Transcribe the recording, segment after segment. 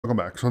Welcome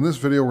back. So in this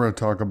video, we're going to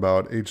talk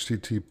about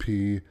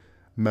HTTP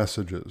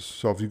messages.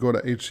 So if you go to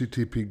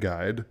HTTP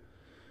guide,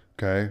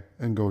 okay,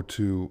 and go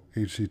to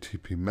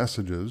HTTP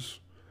messages,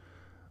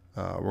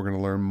 we're going to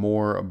learn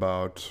more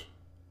about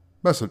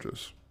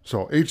messages.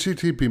 So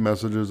HTTP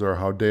messages are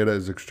how data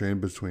is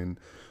exchanged between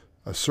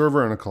a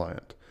server and a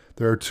client.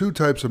 There are two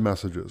types of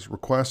messages: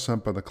 requests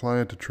sent by the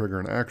client to trigger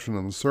an action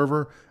on the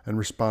server, and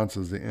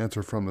responses, the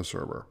answer from the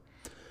server.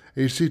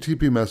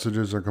 HTTP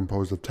messages are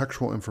composed of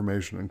textual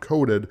information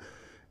encoded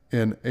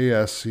in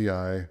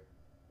ASCII2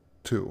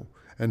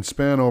 and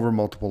span over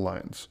multiple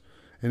lines.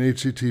 In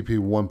HTTP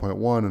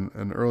 1.1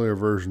 and earlier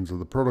versions of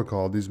the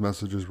protocol, these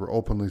messages were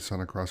openly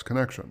sent across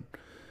connection.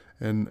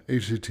 In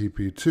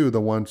HTTP 2, the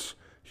once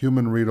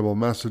human-readable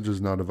message is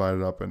now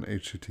divided up in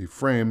HTTP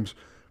frames,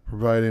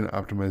 providing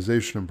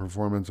optimization and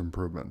performance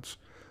improvements.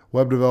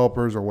 Web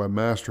developers or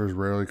webmasters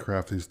rarely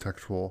craft these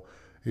textual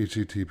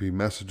HTTP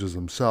messages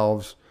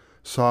themselves.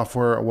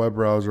 Software, a web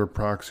browser,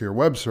 proxy, or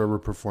web server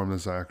perform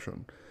this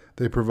action.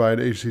 They provide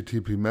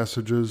HTTP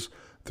messages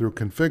through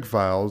config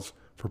files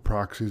for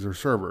proxies or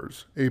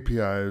servers,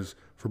 APIs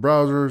for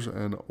browsers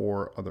and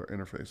or other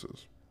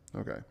interfaces.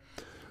 Okay,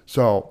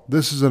 so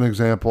this is an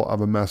example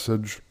of a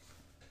message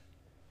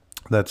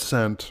that's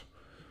sent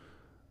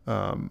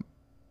right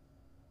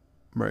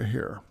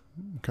here.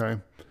 Okay,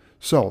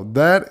 so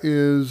that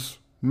is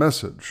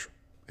message,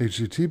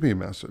 HTTP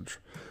message.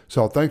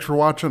 So thanks for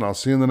watching. I'll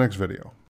see you in the next video.